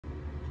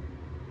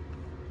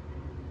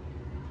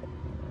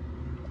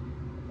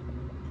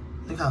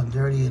Look how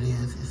dirty it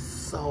is. It's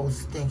so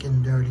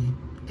stinking dirty.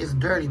 It's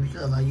dirty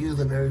because I use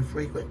it very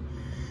frequent.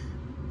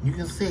 You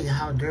can see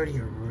how dirty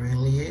it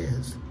really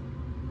is.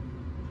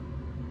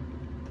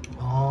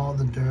 All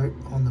the dirt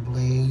on the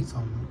blades,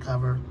 on the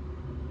cover.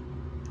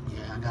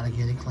 Yeah, I gotta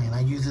get it clean.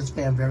 I use this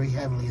fan very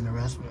heavily in the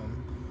restroom.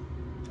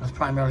 That's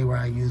primarily where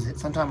I use it.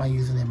 Sometimes I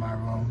use it in my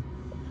room.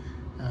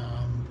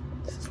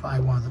 This is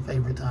probably one of the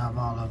favorites out of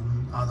all of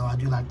them. Although I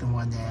do like the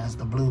one that has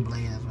the blue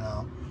blade as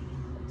well.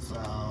 So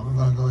we're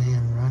gonna go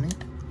ahead and run it.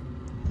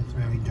 It's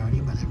very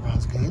dirty, but it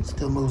runs good.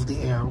 Still moves the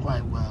air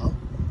quite well.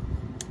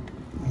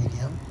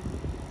 Medium,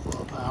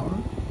 full power.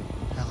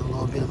 Has a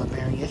little bit of a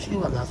bearing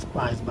issue. I'm not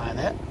surprised by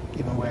that,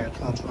 given where it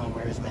comes from,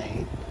 where it's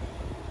made.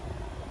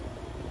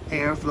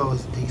 Airflow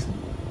is decent.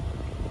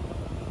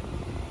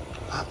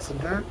 Lots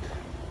of dirt.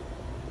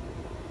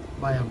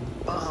 By a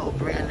Baja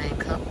brand name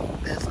company,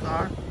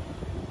 Beskar.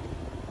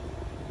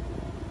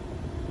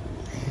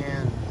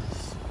 And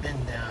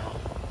spin down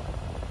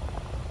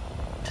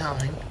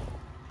time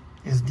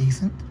is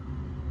decent.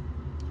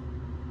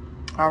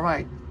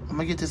 Alright, I'm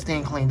gonna get this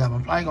thing cleaned up.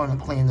 I'm probably gonna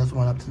clean this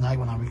one up tonight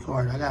when I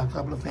record. I got a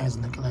couple of fans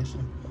in the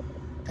collection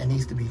that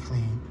needs to be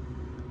cleaned.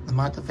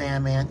 Lamont the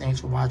Fan Man,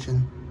 thanks for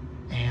watching,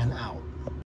 and out.